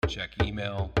check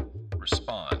email,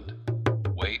 respond,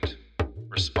 wait,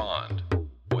 respond,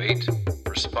 wait,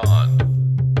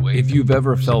 respond, wait. If you've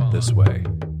ever felt this way,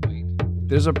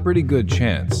 there's a pretty good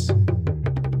chance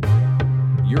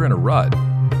you're in a rut.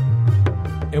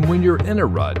 And when you're in a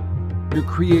rut, your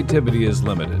creativity is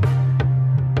limited.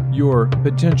 Your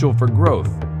potential for growth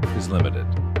is limited.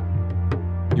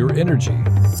 Your energy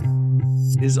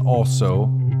is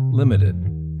also limited.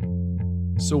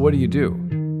 So what do you do?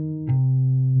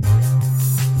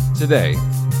 Today,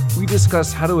 we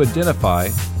discuss how to identify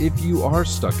if you are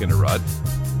stuck in a rut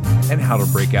and how to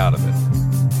break out of it.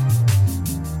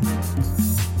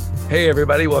 Hey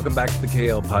everybody, welcome back to the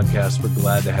KL Podcast. We're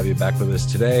glad to have you back with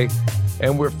us today.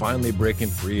 And we're finally breaking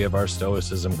free of our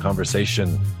stoicism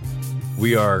conversation.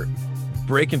 We are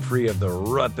breaking free of the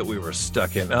rut that we were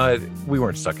stuck in. We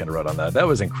weren't stuck in a rut on that. That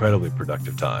was incredibly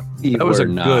productive time. That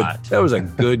was a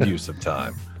good use of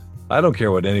time. I don't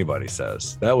care what anybody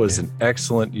says. That was an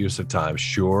excellent use of time.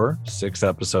 Sure, 6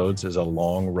 episodes is a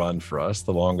long run for us,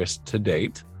 the longest to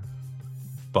date,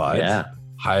 but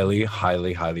highly,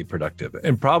 highly, highly productive,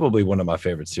 and probably one of my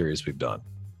favorite series we've done.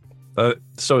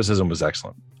 Stoicism was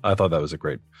excellent. I thought that was a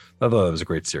great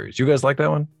series. You guys like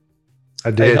that one?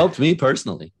 I did. It helped me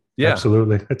personally. Yeah,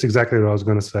 absolutely. That's exactly what I was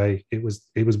going to say. It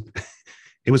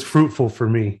was fruitful for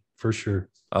me, for sure.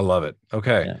 I love it.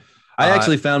 Okay. Yeah. I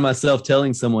actually found myself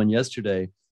telling someone yesterday,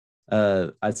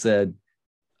 I said,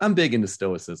 I'm big into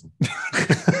stoicism.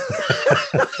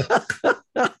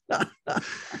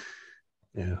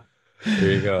 Yeah.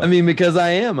 There you go. I mean, because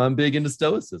I'm big into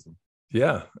stoicism.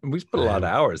 Yeah. And we put a lot of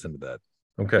hours into that.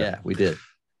 Okay. Yeah, we did.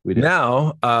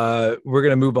 Now, we're going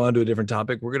to move on to a different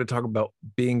topic. We're going to talk about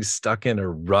being stuck in a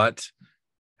rut,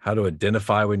 how to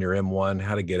identify when you're in one,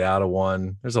 how to get out of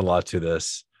one. There's a lot to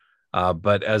this.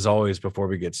 But as always, before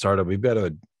we get started, we've got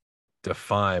to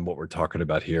define what we're talking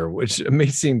about here, which may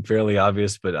seem fairly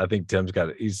obvious, but I think Tim's got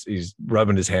it. He's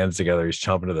rubbing his hands together. He's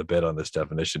chomping at the bit on this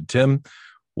definition. Tim,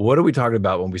 what are we talking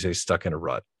about when we say stuck in a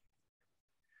rut?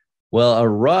 Well, a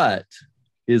rut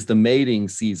is the mating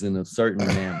season of certain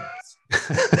mammals.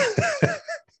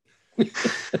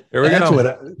 Here we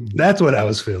go. That's what I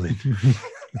was feeling.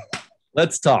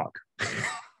 Let's talk.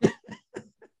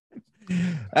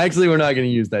 Actually, we're not going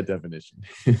to use that definition.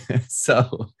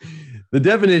 So the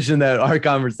definition that our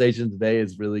conversation today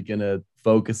is really going to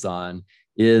focus on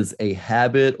is a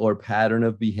habit or pattern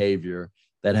of behavior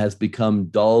that has become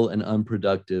dull and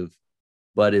unproductive,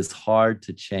 but is hard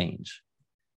to change.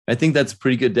 I think that's a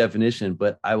pretty good definition,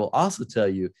 but I will also tell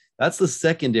you that's the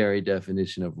secondary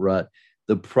definition of rut.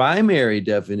 The primary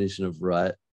definition of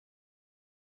rut,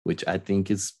 which I think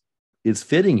is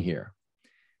fitting here,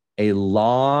 a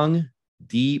long,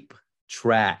 deep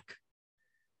track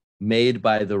made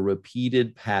by the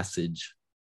repeated passage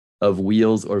of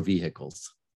wheels or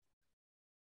vehicles.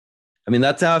 I mean,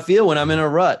 that's how I feel when I'm in a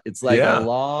rut. It's like a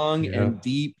long and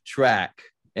deep track.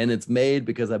 And it's made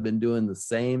because I've been doing the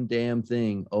same damn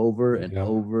thing over and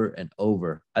over and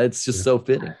over. It's just so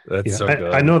fitting. That's so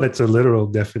good. I know that's a literal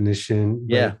definition.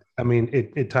 But I mean,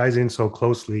 it ties in so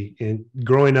closely. And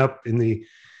growing up in the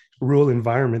rural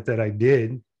environment that I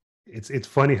did, it's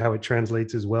funny how it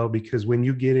translates as well, because when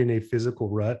you get in a physical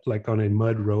rut, like on a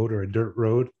mud road or a dirt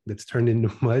road that's turned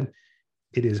into mud,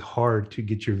 it is hard to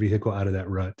get your vehicle out of that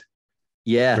rut.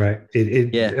 Yeah. Right.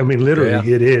 I mean,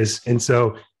 literally it is. And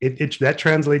so it that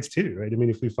translates too, right? I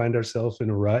mean, if we find ourselves in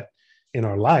a rut in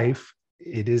our life,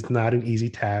 it is not an easy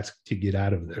task to get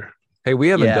out of there. Hey, we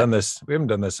haven't done this. We haven't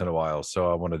done this in a while. So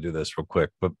I want to do this real quick.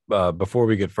 But before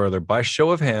we get further, by show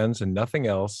of hands and nothing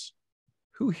else,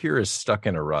 who here is stuck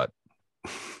in a rut?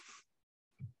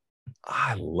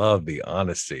 I love the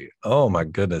honesty. Oh my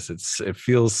goodness. It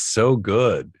feels so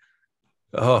good.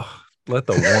 Oh, let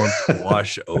the warmth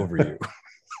wash over you.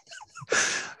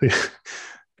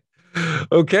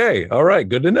 Okay. All right.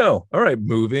 Good to know. All right.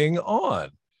 Moving on.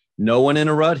 No one in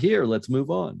a rut here. Let's move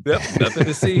on. Yep. Nothing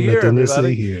to see here. Nothing to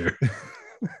see here.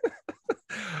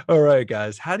 All right,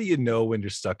 guys. How do you know when you're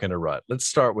stuck in a rut? Let's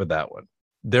start with that one.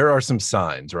 There are some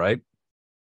signs, right?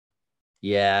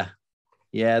 Yeah.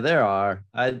 Yeah, there are.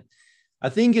 I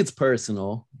think it's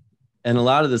personal. And a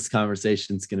lot of this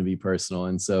conversation is going to be personal.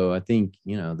 And so I think,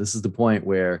 this is the point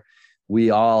where we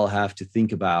all have to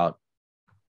think about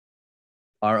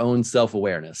our own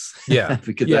self-awareness. Yeah.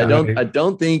 Because I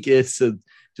don't think it's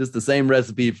just the same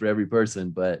recipe for every person,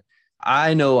 but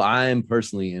I know I'm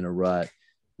personally in a rut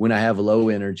when I have low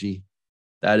energy.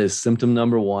 That is symptom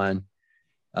number one.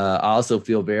 I also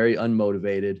feel very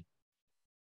unmotivated,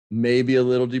 maybe a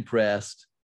little depressed.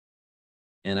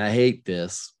 And I hate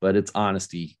this, but it's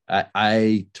honesty.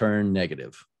 I turn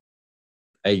negative.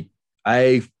 I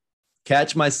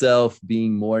catch myself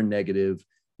being more negative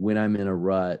when I'm in a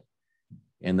rut.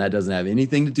 And that doesn't have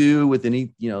anything to do with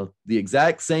any, the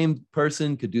exact same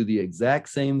person could do the exact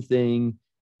same thing.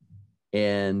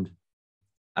 And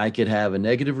I could have a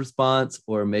negative response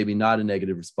or maybe not a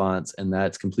negative response. And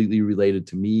that's completely related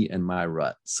to me and my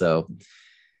rut. So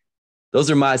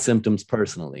those are my symptoms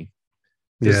personally.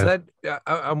 Does that,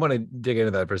 I want to dig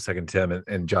into that for a second, Tim,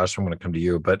 and Josh, I'm going to come to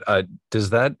you, but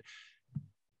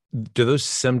do those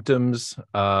symptoms,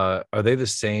 are they the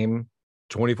same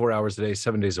 24 hours a day,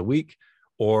 7 days a week?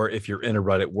 Or if you're in a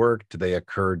rut at work, do they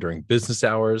occur during business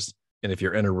hours? And if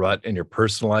you're in a rut in your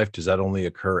personal life, does that only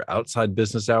occur outside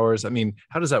business hours? I mean,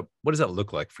 what does that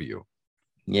look like for you?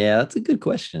 Yeah, that's a good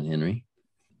question, Henry.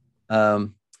 I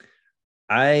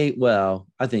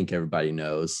think everybody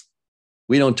knows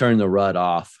we don't turn the rut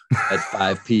off at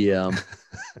 5 p.m.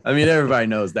 I mean, everybody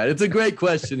knows that. It's a great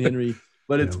question, Henry,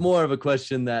 but it's more of a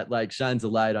question that like shines a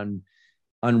light on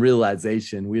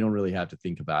realization. We don't really have to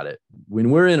think about it. When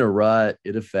we're in a rut,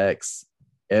 it affects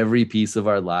every piece of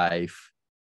our life.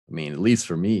 I mean, at least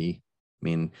for me,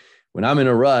 when I'm in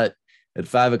a rut at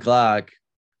 5 o'clock,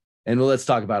 and let's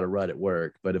talk about a rut at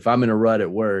work, but if I'm in a rut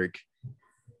at work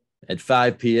at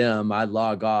 5 p.m., I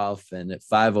log off, and at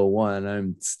 5:01,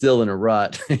 I'm still in a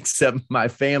rut, except my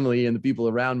family and the people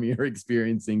around me are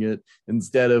experiencing it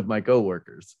instead of my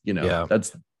coworkers.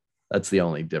 That's the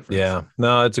only difference. Yeah,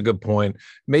 no, it's a good point.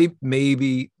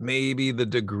 Maybe the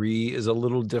degree is a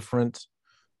little different,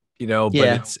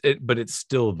 but it's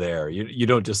still there. You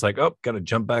don't just like, got to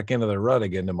jump back into the rut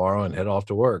again tomorrow and head off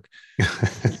to work.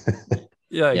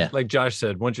 Yeah, like Josh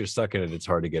said, once you're stuck in it, it's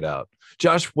hard to get out.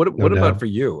 Josh, what about for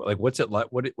you? Like, what's it like?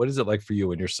 What is it like for you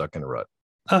when you're stuck in a rut?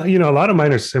 A lot of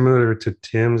mine are similar to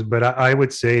Tim's, but I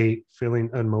would say feeling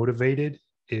unmotivated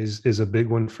is a big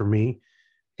one for me.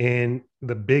 And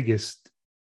the biggest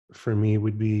for me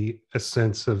would be a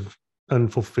sense of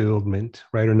unfulfillment,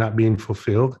 right? Or not being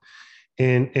fulfilled.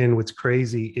 And what's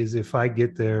crazy is if I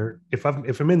get there, if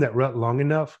I'm in that rut long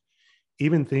enough,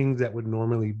 even things that would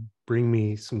normally bring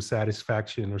me some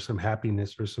satisfaction or some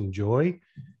happiness or some joy,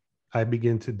 I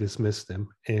begin to dismiss them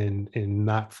and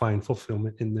not find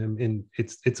fulfillment in them. And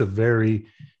it's a very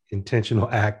intentional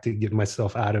act to get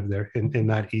myself out of there, and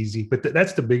not easy. But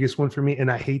that's the biggest one for me. And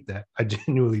I hate that. I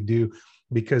genuinely do,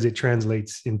 because it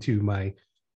translates into my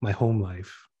home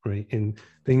life, right? And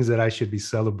things that I should be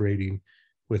celebrating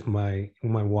with my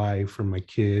wife or my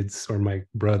kids or my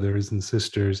brothers and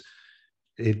sisters,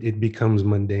 it becomes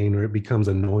mundane, or it becomes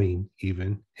annoying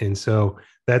even. And so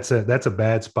that's a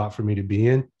bad spot for me to be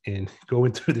in. And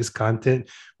going through this content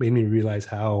made me realize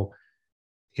how,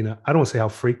 I don't want to say how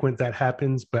frequent that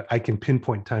happens, but I can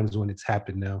pinpoint times when it's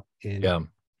happened now. And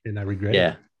I regret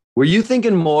it. Were you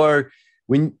thinking more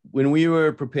when we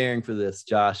were preparing for this,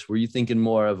 Josh, were you thinking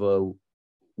more of a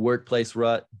workplace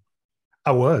rut?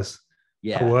 I was.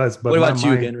 Yeah. I was. But what about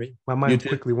you, Henry? My mind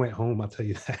quickly went home, I'll tell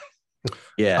you that.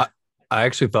 Yeah. I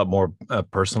actually thought more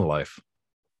personal life.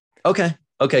 Okay,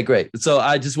 great. So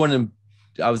I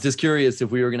was just curious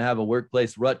if we were going to have a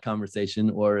workplace rut conversation,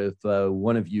 or if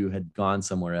one of you had gone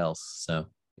somewhere else. So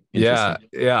yeah.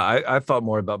 I thought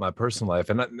more about my personal life,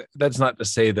 and that's not to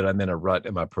say that I'm in a rut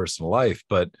in my personal life,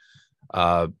 but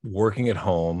working at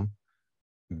home,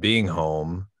 being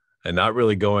home, and not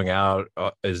really going out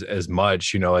as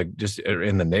much, like just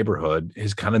in the neighborhood,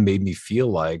 has kind of made me feel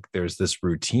like there's this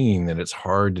routine, and it's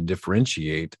hard to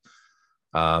differentiate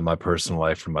my personal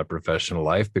life from my professional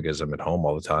life because I'm at home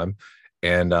all the time.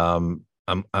 And I'm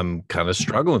kind of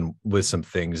struggling with some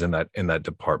things in that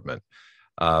department.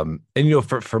 And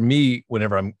for me,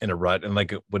 whenever I'm in a rut, and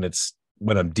like when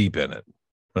I'm deep in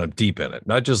it,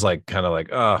 not just like kind of like,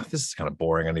 oh, this is kind of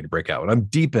boring, I need to break out. When I'm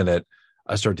deep in it,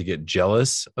 I start to get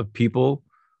jealous of people.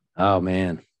 Oh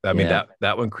man. I mean,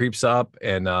 that one creeps up,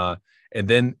 and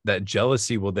then that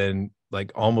jealousy will then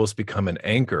like almost become an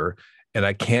anchor, and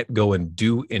I can't go and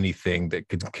do anything that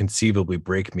could conceivably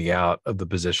break me out of the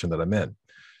position that I'm in.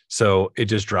 So it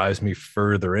just drives me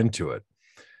further into it.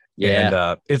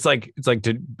 Yeah. And it's like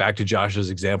back to Josh's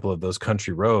example of those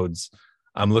country roads.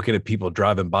 I'm looking at people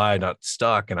driving by, not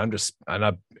stuck, and I'm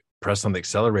not press on the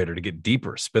accelerator to get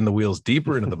deeper, spin the wheels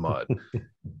deeper into the mud.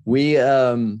 We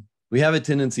have a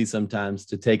tendency sometimes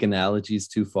to take analogies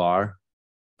too far.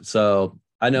 So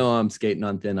I know I'm skating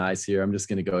on thin ice here. I'm just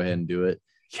going to go ahead and do it.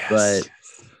 Yes. But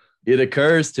it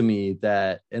occurs to me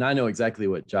that, and I know exactly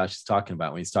what Josh is talking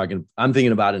about when he's talking, I'm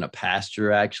thinking about in a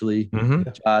pasture, actually. Mm-hmm.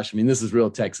 Josh, I mean, this is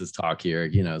real Texas talk here.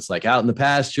 It's like out in the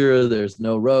pasture, there's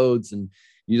no roads, and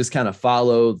you just kind of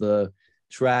follow the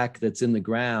track that's in the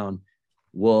ground.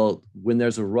 Well, when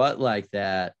there's a rut like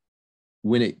that,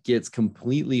 when it gets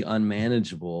completely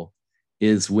unmanageable,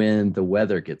 is when the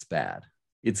weather gets bad.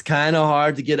 It's kind of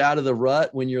hard to get out of the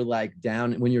rut when you're like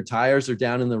down, when your tires are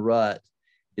down in the rut.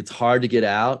 It's hard to get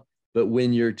out. But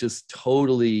when you're just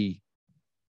totally,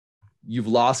 you've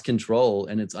lost control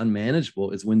and it's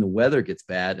unmanageable, is when the weather gets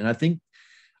bad. And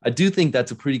I do think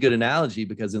that's a pretty good analogy,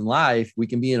 because in life we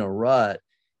can be in a rut,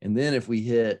 and then if we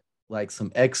hit like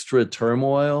some extra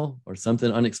turmoil or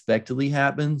something unexpectedly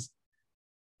happens,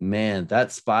 man,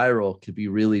 that spiral could be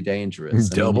really dangerous.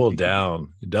 Double down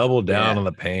on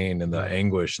the pain and the Yeah.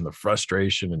 anguish and the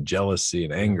frustration and jealousy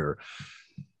and anger.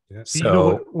 Yeah. So, You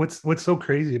know what's so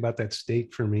crazy about that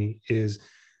state for me is,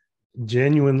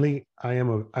 genuinely, I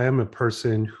am a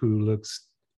person who looks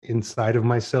inside of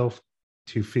myself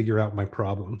to figure out my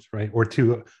problems, right? Or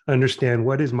to understand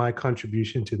what is my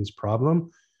contribution to this problem.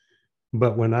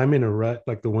 But when I'm in a rut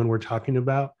like the one we're talking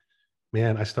about,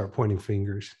 man, I start pointing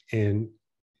fingers, and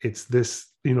it's this,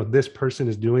 this person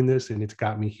is doing this and it's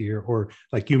got me here. Or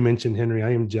like you mentioned, Henry,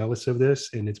 I am jealous of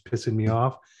this and it's pissing me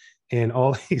off. And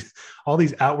all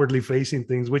these outwardly facing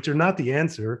things, which are not the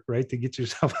answer, right, to get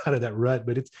yourself out of that rut.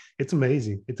 But it's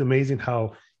amazing. It's amazing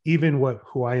how even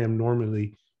who I am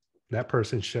normally, that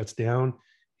person shuts down,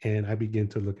 and I begin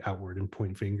to look outward and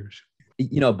point fingers.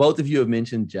 Both of you have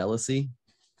mentioned jealousy,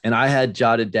 and I had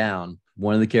jotted down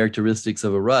one of the characteristics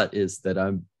of a rut is that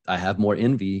I have more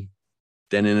envy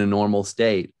than in a normal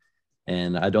state.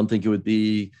 And I don't think it would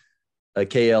be a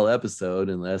KL episode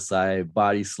unless I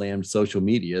body slammed social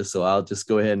media. So I'll just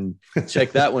go ahead and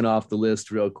check that one off the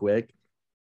list real quick.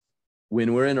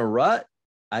 When we're in a rut,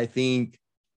 I think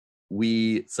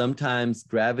we sometimes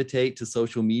gravitate to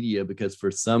social media because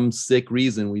for some sick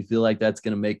reason, we feel like that's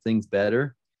going to make things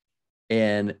better.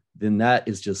 And then that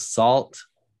is just salt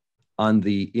on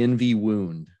the envy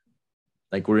wound.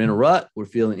 Like we're in a rut, we're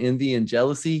feeling envy and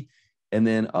jealousy. And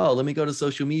then, let me go to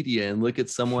social media and look at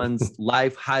someone's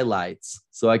life highlights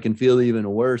so I can feel even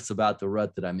worse about the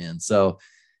rut that I'm in. So,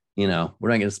 we're not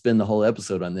going to spend the whole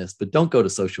episode on this, but don't go to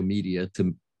social media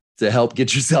to help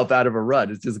get yourself out of a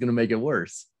rut. It's just going to make it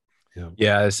worse.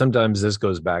 Yeah. Sometimes this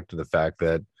goes back to the fact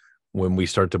that when we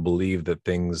start to believe that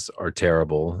things are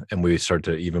terrible and we start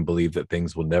to even believe that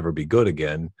things will never be good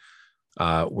again,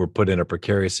 we're put in a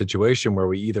precarious situation where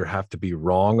we either have to be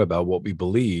wrong about what we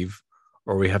believe,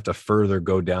 or we have to further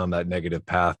go down that negative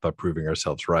path by proving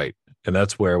ourselves right. And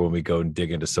that's where when we go and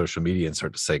dig into social media and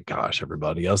start to say, gosh,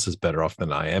 everybody else is better off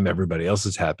than I am. Everybody else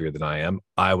is happier than I am.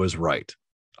 I was right.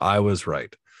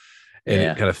 And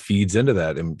it kind of feeds into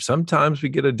that. And sometimes we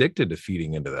get addicted to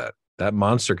feeding into that. That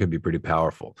monster can be pretty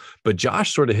powerful. But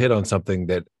Josh sort of hit on something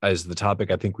that as the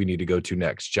topic I think we need to go to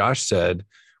next. Josh said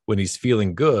when he's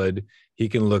feeling good, he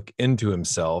can look into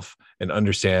himself and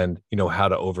understand, how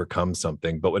to overcome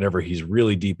something. But whenever he's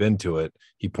really deep into it,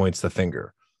 he points the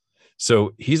finger.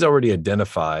 So he's already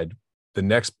identified the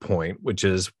next point, which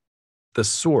is the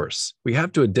source. We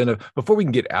have to identify, before we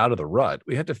can get out of the rut,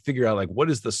 we have to figure out what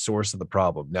is the source of the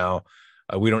problem. Now,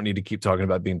 we don't need to keep talking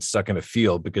about being stuck in a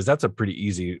field, because that's a pretty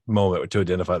easy moment to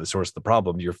identify the source of the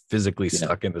problem. You're physically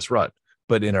stuck in this rut.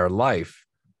 But in our life,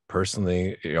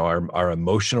 personally, our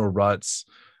emotional ruts,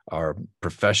 our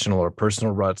professional or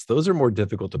personal ruts, those are more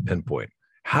difficult to pinpoint.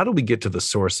 How do we get to the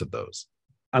source of those?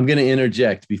 I'm going to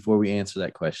interject before we answer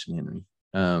that question, Henry,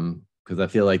 because I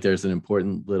feel like there's an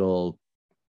important little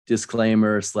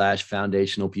disclaimer /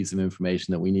 foundational piece of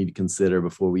information that we need to consider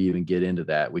before we even get into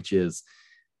that, which is,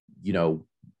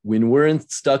 when we're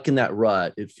stuck in that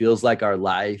rut, it feels like our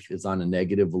life is on a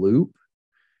negative loop.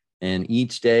 And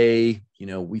each day,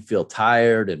 we feel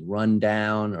tired and run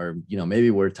down, or, maybe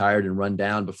we're tired and run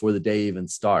down before the day even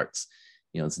starts.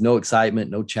 It's no excitement,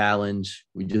 no challenge.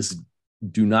 We just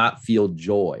do not feel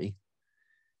joy.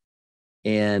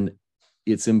 And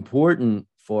it's important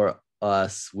for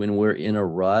us when we're in a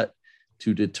rut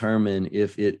to determine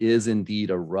if it is indeed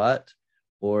a rut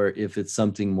or if it's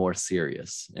something more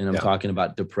serious. And I'm talking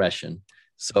about depression.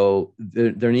 So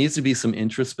there needs to be some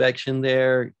introspection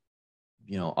there.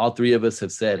 All three of us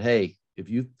have said, hey, if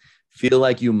you feel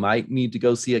like you might need to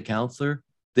go see a counselor,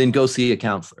 then go see a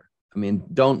counselor. I mean,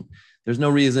 there's no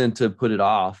reason to put it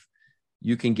off.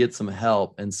 You can get some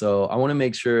help. And so I want to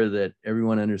make sure that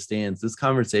everyone understands this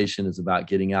conversation is about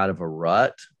getting out of a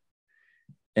rut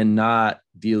and not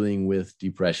dealing with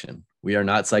depression. We are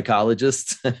not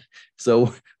psychologists.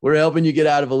 So we're helping you get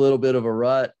out of a little bit of a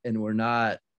rut. And we're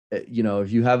not,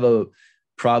 if you have a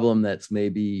problem that's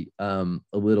maybe a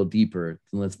little deeper,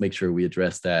 then let's make sure we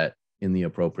address that in the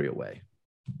appropriate way.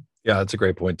 Yeah, that's a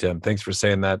great point, Tim. Thanks for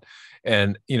saying that.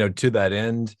 And, to that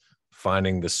end,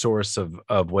 finding the source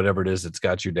of whatever it is that's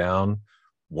got you down,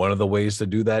 one of the ways to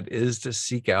do that is to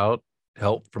seek out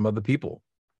help from other people.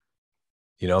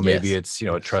 Maybe Yes. it's,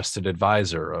 a trusted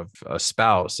advisor, of a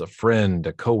spouse, a friend,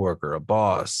 a coworker, a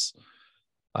boss.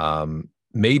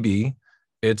 Maybe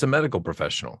it's a medical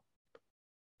professional,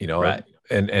 Right.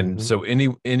 and so any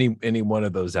one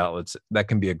of those outlets, that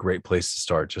can be a great place to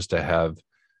start, just to have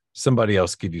somebody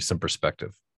else give you some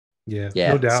perspective. Yeah, no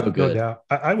Yeah. So doubt, no good. doubt.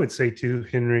 I would say too,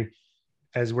 Henry,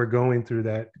 as we're going through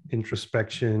that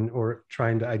introspection or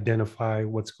trying to identify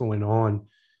what's going on,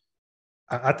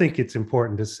 I think it's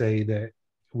important to say that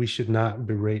we should not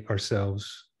berate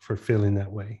ourselves for feeling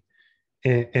that way.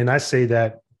 And I say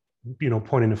that,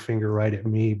 pointing a finger right at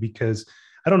me, because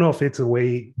I don't know if it's a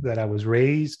way that I was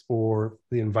raised or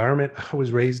the environment I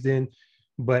was raised in,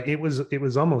 but it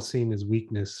was almost seen as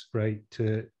weakness, right?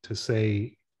 To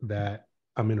say that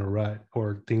I'm in a rut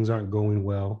or things aren't going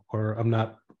well or I'm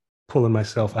not pulling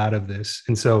myself out of this.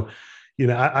 And so,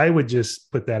 I would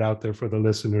just put that out there for the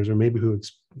listeners, or maybe who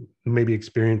maybe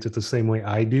experience it the same way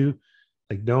I do.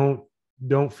 Like,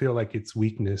 don't feel like it's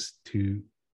weakness to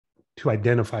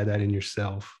identify that in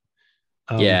yourself.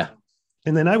 Yeah.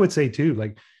 And then I would say too,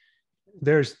 like,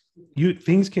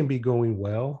 things can be going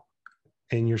well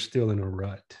and you're still in a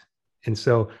rut. And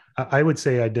so I would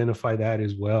say identify that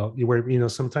as well, where,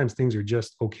 sometimes things are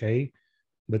just okay,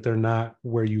 but they're not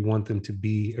where you want them to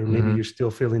be. Or maybe you're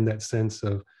still feeling that sense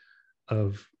of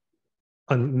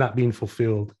not being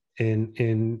fulfilled.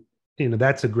 And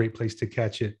that's a great place to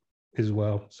catch it as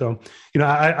well. So,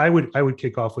 I would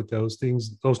kick off with those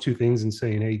two things, and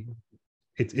saying, hey,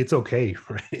 it's okay,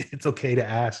 right? It's okay to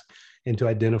ask and to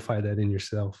identify that in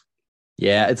yourself.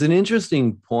 Yeah. It's an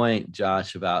interesting point,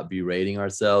 Josh, about berating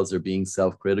ourselves or being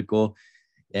self-critical.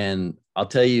 And I'll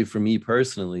tell you, for me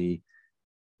personally,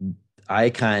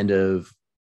 I kind of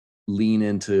lean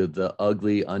into the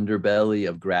ugly underbelly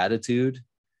of gratitude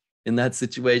in that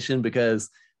situation, because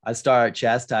I start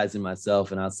chastising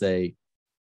myself and I'll say,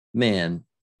 man,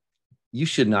 you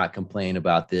should not complain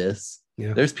about this.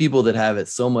 Yeah. There's people that have it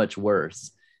so much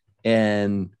worse.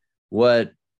 And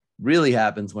what really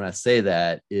happens when I say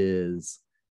that is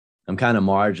I'm kind of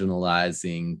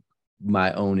marginalizing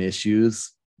my own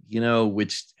issues,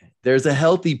 which there's a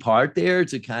healthy part there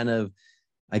to kind of,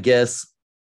 I guess,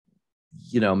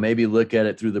 maybe look at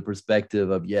it through the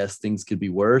perspective of, yes, things could be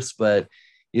worse. But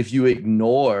if you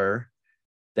ignore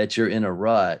that you're in a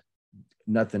rut,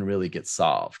 nothing really gets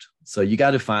solved. So you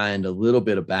got to find a little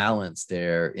bit of balance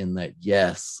there, in that,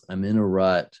 yes, I'm in a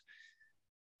rut.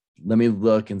 Let me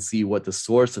look and see what the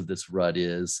source of this rut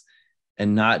is,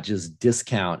 and not just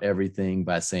discount everything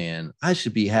by saying I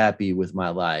should be happy with my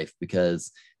life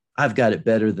because I've got it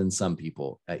better than some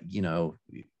people. I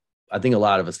think a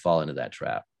lot of us fall into that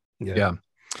trap.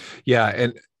 Yeah.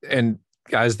 And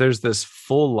guys, there's this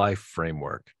full life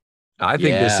framework. I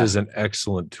think this is an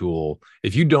excellent tool.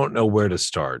 If you don't know where to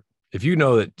start, if you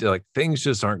know that, like, things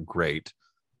just aren't great,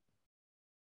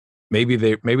 maybe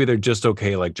they're just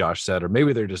okay, like Josh said, or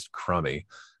maybe they're just crummy,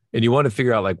 and you want to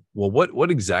figure out, like, well, what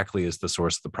exactly is the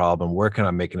source of the problem? Where can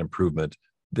I make an improvement?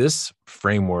 This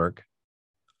framework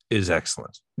is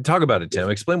excellent. Talk about it, Tim.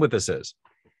 Explain what this is.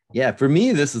 Yeah, for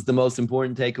me, this is the most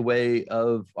important takeaway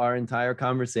of our entire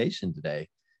conversation today.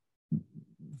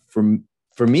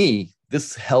 For me,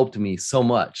 this helped me so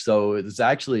much. So it's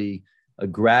actually a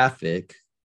graphic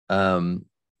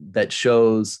that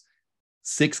shows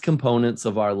 6 components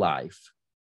of our life: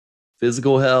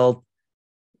 physical health,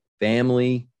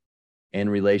 family and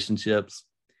relationships,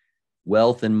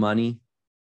 wealth and money,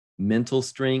 mental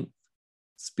strength,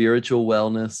 spiritual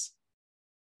wellness,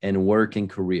 and work and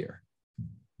career.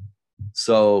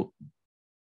 So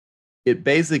it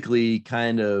basically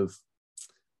kind of,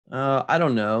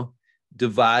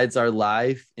 divides our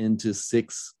life into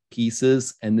 6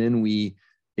 pieces. And then we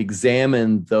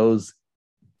examine those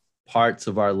parts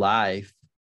of our life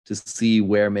to see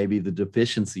where maybe the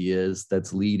deficiency is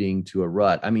that's leading to a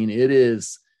rut. I mean, it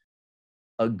is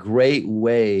a great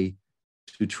way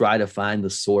to try to find the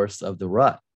source of the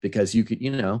rut, because you could,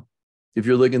 if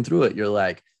you're looking through it, you're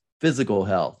like, physical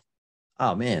health.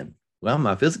 Oh man, well,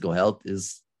 my physical health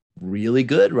is really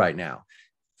good right now.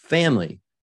 Family,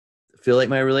 I feel like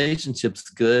my relationship's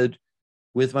good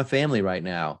with my family right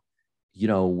now.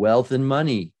 Wealth and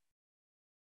money.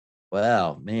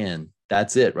 Well, man,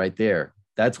 that's it right there.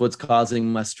 That's what's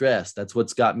causing my stress. That's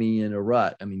what's got me in a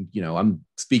rut. I mean, I'm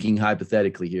speaking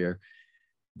hypothetically here,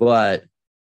 but,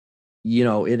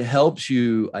 it helps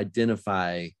you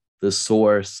identify the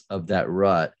source of that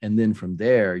rut. And then from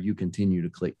there, you continue to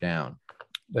click down.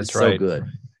 That's right. So good.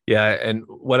 Yeah. And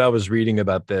what I was reading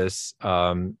about this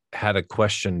had a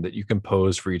question that you can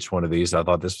pose for each one of these. I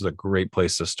thought this was a great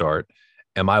place to start.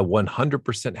 Am I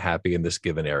 100% happy in this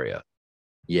given area?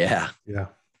 Yeah. Yeah.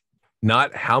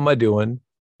 Not how am I doing?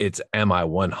 It's am I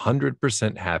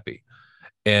 100% happy?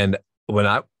 And when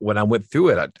I went through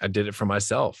it, I did it for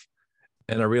myself.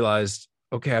 And I realized,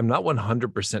 okay, I'm not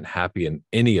 100% happy in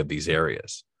any of these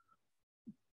areas,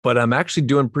 but I'm actually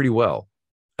doing pretty well.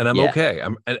 And I'm okay.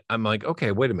 I'm like,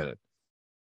 okay, wait a minute.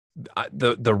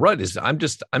 The rut is, I'm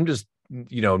just,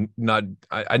 not,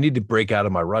 I need to break out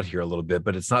of my rut here a little bit,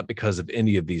 but it's not because of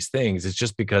any of these things. It's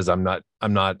just because I'm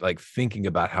not like thinking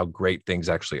about how great things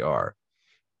actually are.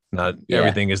 Not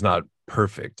everything is not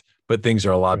perfect, but things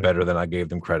are a lot better than I gave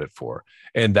them credit for.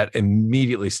 And that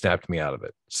immediately snapped me out of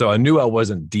it. So I knew I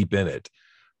wasn't deep in it,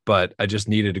 but I just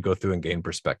needed to go through and gain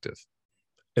perspective.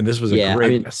 And this was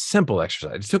a simple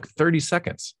exercise. It took 30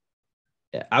 seconds.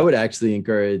 I would actually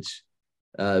encourage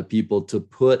people to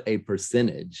put a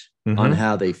percentage on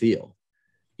how they feel,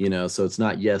 so it's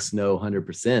not yes, no,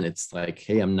 100%. It's like,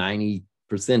 hey, I'm 90%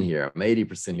 here, I'm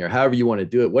 80% here, however you want to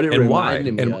do it. What it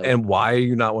reminded me of. And why are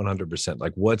you not 100%?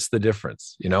 Like, what's the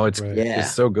difference?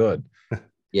 It's so good.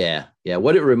 Yeah.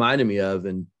 What it reminded me of,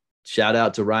 and shout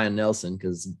out to Ryan Nelson,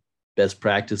 because best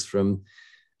practice from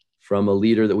a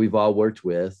leader that we've all worked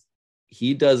with.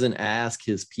 He doesn't ask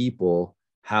his people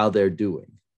how they're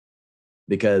doing,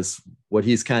 because what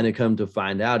he's kind of come to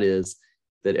find out is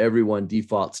that everyone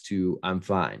defaults to I'm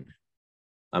fine,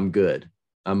 I'm good,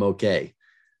 I'm okay.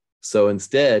 So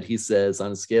instead, he says,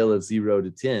 on a scale of 0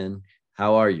 to 10,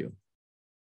 how are you?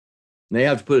 And they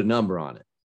have to put a number on it.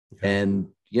 Okay. And,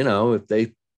 if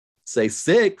they say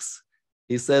 6,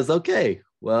 he says, okay,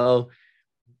 well,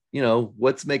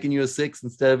 what's making you a 6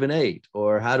 instead of an 8?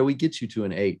 Or how do we get you to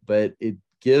an 8? But it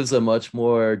gives a much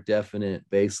more definite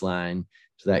baseline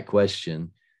to that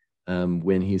question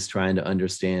when he's trying to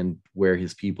understand where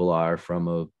his people are from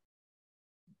a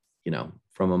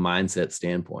mindset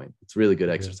standpoint. It's really good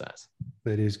exercise.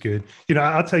 That is good.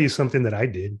 I'll tell you something that I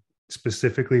did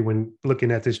specifically when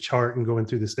looking at this chart and going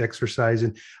through this exercise.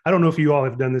 And I don't know if you all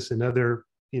have done this in other,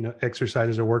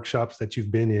 exercises or workshops that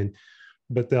you've been in,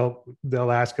 but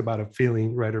they'll ask about a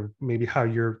feeling, right? Or maybe how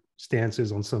your stance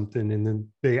is on something. And then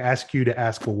they ask you to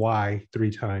ask why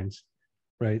 3 times,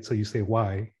 right? So you say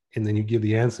why, and then you give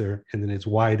the answer, and then it's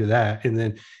why to that. And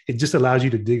then it just allows you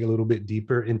to dig a little bit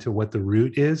deeper into what the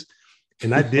root is.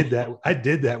 And I did that. I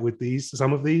did that with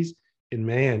some of these, and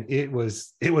man, it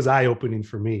was eye-opening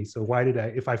for me. So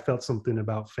if I felt something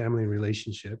about family and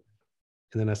relationship,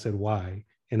 and then I said why,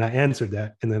 and I answered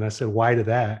that, and then I said why to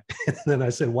that, and then I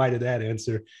said why to that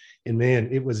answer, and man,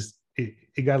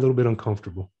 it got a little bit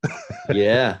uncomfortable.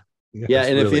 Yeah. And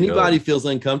really, if anybody feels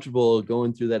uncomfortable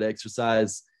going through that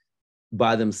exercise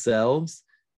by themselves,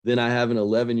 then I have an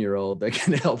 11-year-old that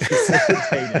can help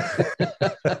facilitate it.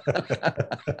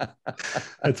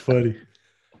 That's funny.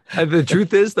 And the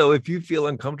truth is, though, if you feel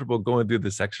uncomfortable going through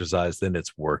this exercise, then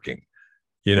it's working.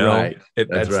 Right.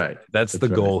 That's the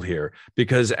goal here.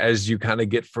 Because as you kind of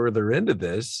get further into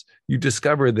this, you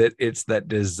discover that it's that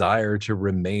desire to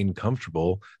remain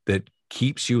comfortable that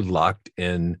keeps you locked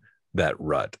in that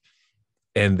rut.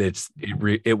 And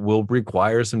it will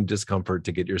require some discomfort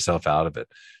to get yourself out of it.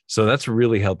 So that's a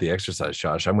really healthy exercise,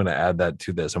 Josh. I'm going to add that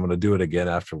to this. I'm going to do it again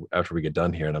after we get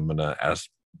done here. And I'm going to ask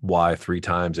why 3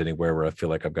 times anywhere where I feel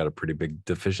like I've got a pretty big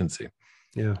deficiency.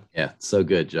 Yeah. So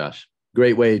good, Josh.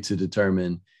 Great way to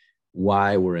determine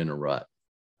why we're in a rut.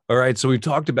 All right. So we've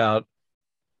talked about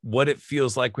what it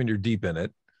feels like when you're deep in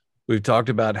it. We've talked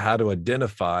about how to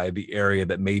identify the area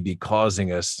that may be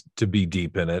causing us to be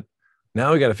deep in it.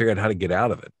 Now we got to figure out how to get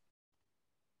out of it.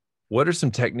 What are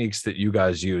some techniques that you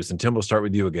guys use? And Tim, we'll start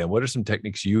with you again. What are some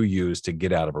techniques you use to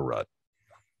get out of a rut?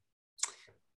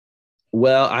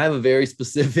 Well, I have a very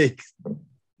specific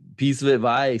piece of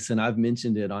advice, and I've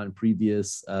mentioned it on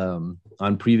previous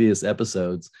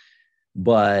episodes.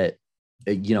 But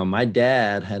my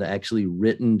dad had actually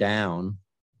written down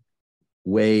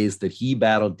ways that he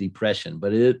battled depression,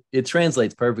 but it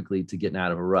translates perfectly to getting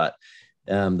out of a rut.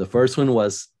 The first one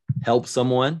was help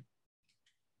someone.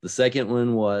 The second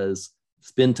one was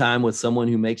spend time with someone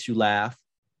who makes you laugh.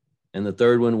 And the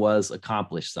third one was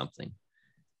accomplish something.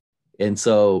 And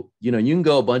so, you can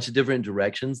go a bunch of different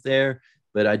directions there,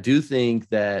 but I do think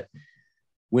that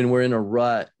when we're in a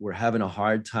rut, we're having a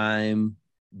hard time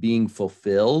being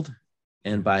fulfilled.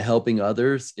 And by helping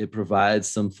others, it provides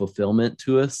some fulfillment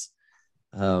to us.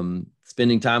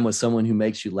 Spending time with someone who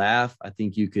makes you laugh, I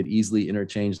think you could easily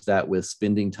interchange that with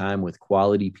spending time with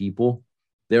quality people.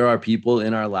 There are people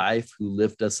in our life who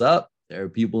lift us up. There are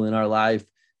people in our life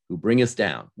who bring us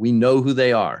down. We know who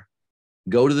they are.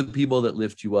 Go to the people that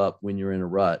lift you up when you're in a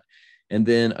rut, and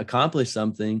then accomplish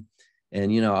something.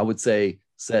 And, I would say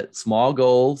set small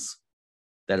goals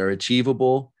that are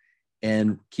achievable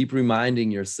and keep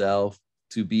reminding yourself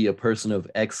to be a person of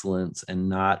excellence and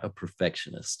not a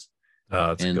perfectionist. Oh,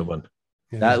 that's a good one.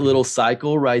 Yeah, That little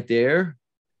cycle right there,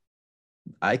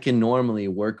 I can normally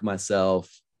work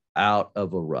myself out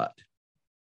of a rut.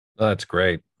 Oh, that's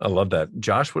great. I love that.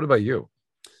 Josh, what about you?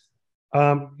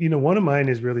 One of mine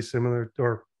is really similar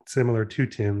to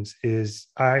Tim's. Is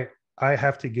I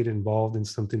have to get involved in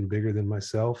something bigger than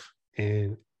myself,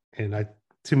 and I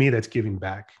to me that's giving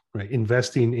back, right?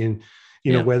 Investing in,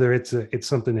 whether it's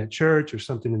something at church or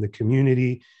something in the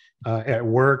community, at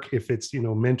work, if it's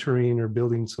mentoring or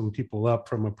building some people up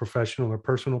from a professional or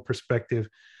personal perspective.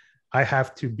 I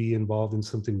have to be involved in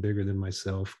something bigger than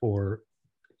myself, or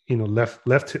left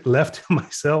to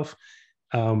myself.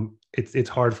 It's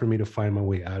hard for me to find my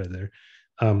way out of there.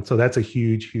 So that's a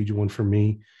huge one for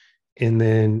me. And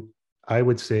then I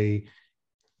would say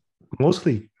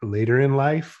mostly later in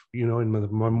life, in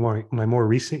my more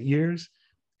recent years,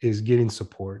 is getting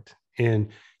support. And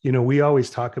we always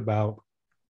talk about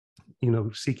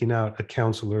seeking out a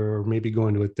counselor or maybe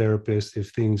going to a therapist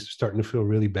if things are starting to feel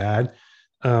really bad.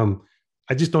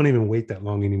 I just don't even wait that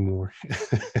long anymore.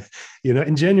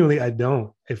 And genuinely I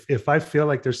don't. If I feel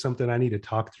like there's something I need to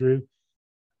talk through,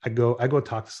 I go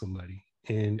talk to somebody,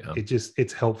 and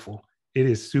it's helpful. It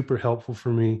is super helpful for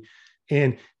me.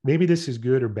 And maybe this is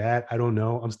good or bad, I don't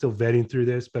know. I'm still vetting through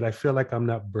this, but I feel like I'm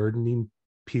not burdening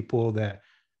people that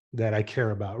I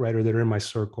care about, right? Or that are in my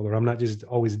circle, or I'm not just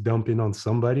always dumping on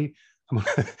somebody. I'm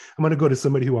going to go to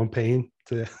somebody who I'm paying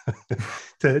to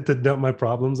to dump my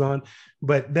problems on.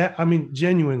 But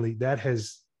genuinely,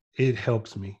 it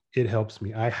helps me. It helps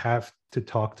me. I have to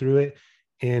talk through it.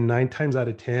 And 9 times out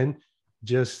of 10,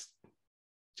 just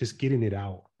getting it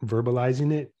out,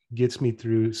 verbalizing it gets me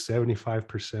through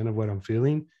 75% of what I'm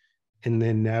feeling. And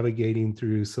then navigating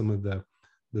through some of the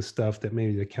stuff that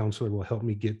maybe the counselor will help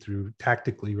me get through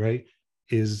tactically, right,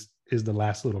 is the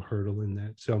last little hurdle in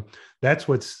that. So that's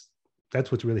what's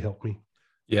really helped me.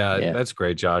 Yeah, that's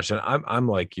great, Josh. And I'm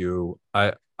like you.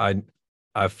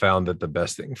 I've found that the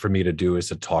best thing for me to do is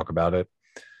to talk about it.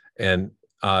 And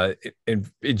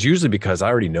it's usually because I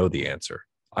already know the answer.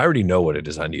 I already know what it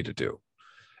is I need to do.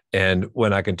 And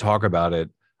when I can talk about it,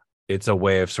 it's a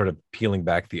way of sort of peeling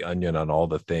back the onion on all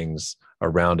the things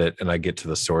around it. And I get to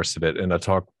the source of it. And I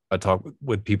talk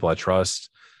with people I trust,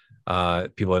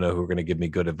 people I know who are going to give me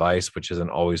good advice, which isn't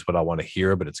always what I want to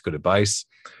hear, but it's good advice.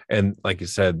 And like you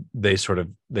said, they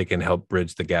can help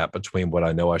bridge the gap between what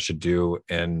I know I should do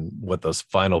and what those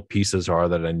final pieces are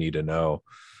that I need to know.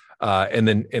 And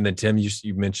then Tim,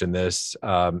 you mentioned this,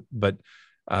 but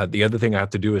the other thing I have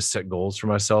to do is set goals for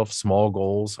myself, small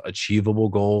goals, achievable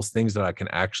goals, things that I can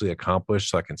actually accomplish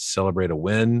so I can celebrate a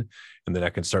win. And then I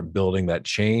can start building that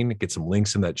chain, get some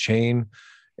links in that chain.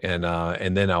 And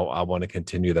then I want to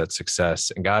continue that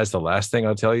success. And guys, the last thing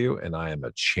I'll tell you, and I am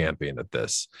a champion at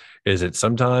this, is that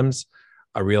sometimes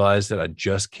I realize that I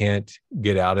just can't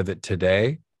get out of it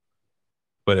today.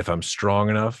 But if I'm strong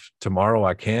enough, tomorrow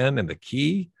I can. And the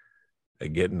key,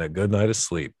 getting a good night of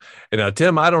sleep. And now,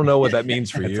 Tim, I don't know what that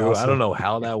means for you. Awesome. I don't know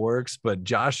how that works, but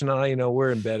Josh and I, we're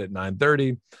in bed at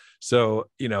 9:30. So,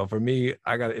 for me,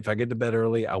 if I get to bed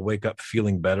early, I wake up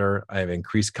feeling better. I have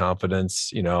increased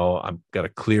confidence. I've got a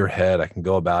clear head. I can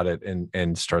go about it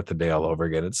and start the day all over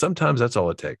again. And sometimes that's all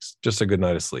it takes. Just a good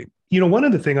night of sleep. One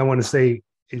other thing I want to say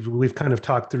is we've kind of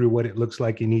talked through what it looks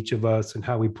like in each of us and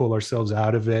how we pull ourselves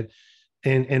out of it.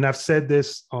 And I've said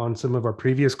this on some of our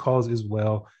previous calls as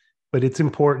well. But it's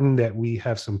important that we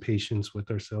have some patience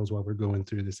with ourselves while we're going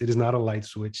through this. It is not a light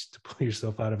switch to pull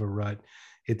yourself out of a rut.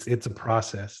 It's a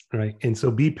process, right? And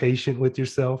so be patient with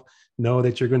yourself. Know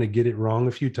that you're going to get it wrong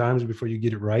a few times before you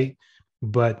get it right,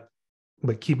 but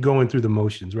keep going through the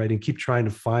motions, right? And keep trying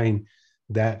to find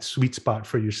that sweet spot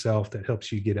for yourself that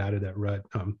helps you get out of that rut.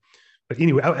 But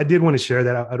anyway, I did want to share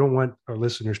that. I don't want our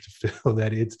listeners to feel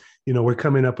that it's, we're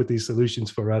coming up with these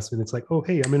solutions for us. And it's like, oh,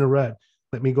 hey, I'm in a rut.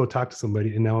 Let me go talk to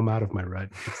somebody. And now I'm out of my rut.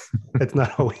 That's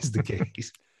not always the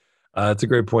case. That's a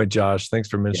great point, Josh. Thanks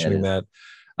for mentioning that.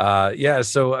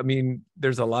 So,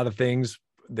 there's a lot of things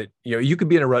that, you could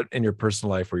be in a rut in your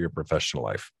personal life or your professional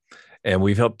life. And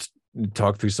we've helped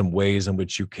talk through some ways in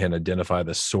which you can identify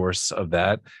the source of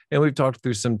that. And we've talked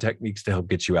through some techniques to help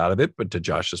get you out of it. But to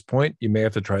Josh's point, you may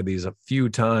have to try these a few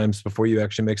times before you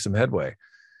actually make some headway.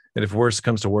 And if worse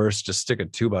comes to worse, just stick a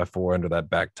 2x4 under that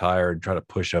back tire and try to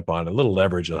push up on it. A little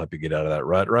leverage will help you get out of that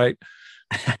rut, right?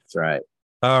 That's right.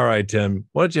 All right, Tim,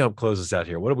 why don't you help close us out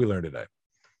here? What did we learn today?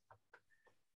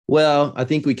 Well, I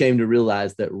think we came to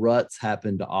realize that ruts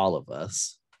happen to all of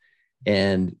us.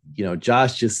 And,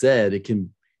 Josh just said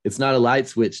it's not a light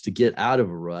switch to get out of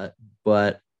a rut,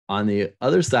 but on the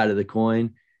other side of the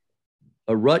coin,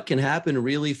 a rut can happen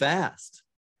really fast.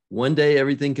 One day,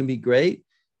 everything can be great.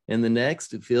 And the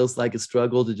next, it feels like a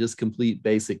struggle to just complete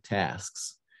basic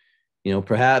tasks.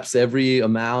 Perhaps every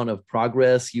amount of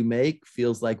progress you make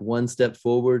feels like one step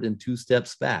forward and two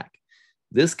steps back.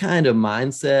 This kind of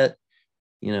mindset,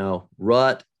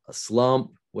 rut, a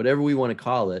slump, whatever we want to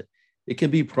call it, it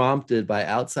can be prompted by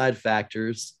outside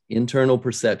factors, internal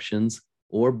perceptions,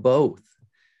 or both.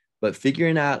 But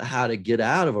figuring out how to get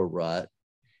out of a rut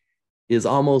is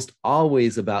almost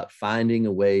always about finding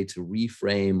a way to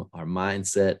reframe our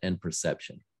mindset and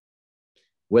perception.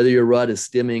 Whether your rut is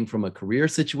stemming from a career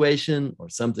situation or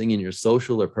something in your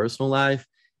social or personal life,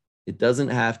 it doesn't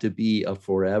have to be a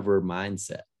forever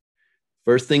mindset.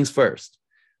 First things first,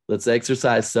 let's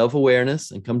exercise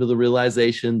self-awareness and come to the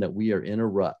realization that we are in a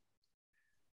rut.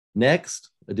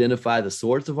 Next, identify the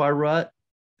source of our rut.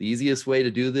 The easiest way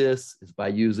to do this is by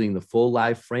using the full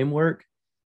life framework,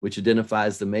 which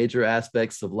identifies the major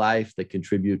aspects of life that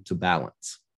contribute to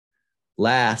balance.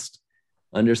 Last,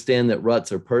 understand that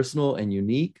ruts are personal and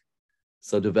unique,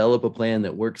 so develop a plan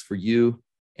that works for you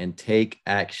and take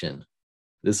action.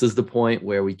 This is the point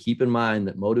where we keep in mind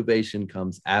that motivation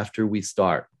comes after we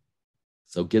start.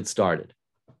 So get started.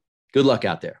 Good luck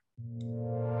out there.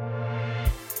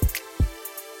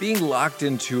 Being locked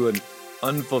into an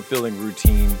unfulfilling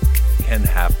routine can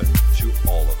happen to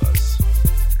all of us.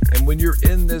 And when you're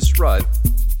in this rut,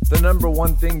 the number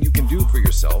one thing you can do for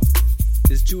yourself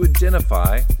is to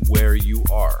identify where you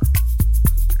are.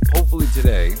 Hopefully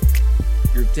today,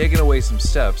 you're taking away some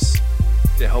steps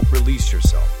to help release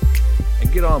yourself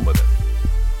and get on with it.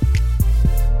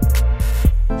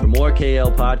 For more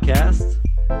KL podcasts,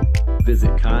 visit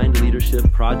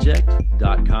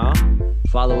kindleadershipproject.com,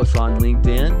 follow us on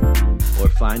LinkedIn, or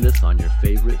find us on your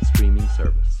favorite streaming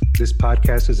service. This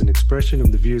podcast is an expression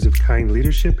of the views of Kind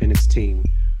Leadership and its team.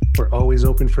 We're always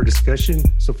open for discussion,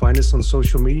 so find us on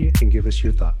social media and give us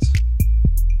your thoughts.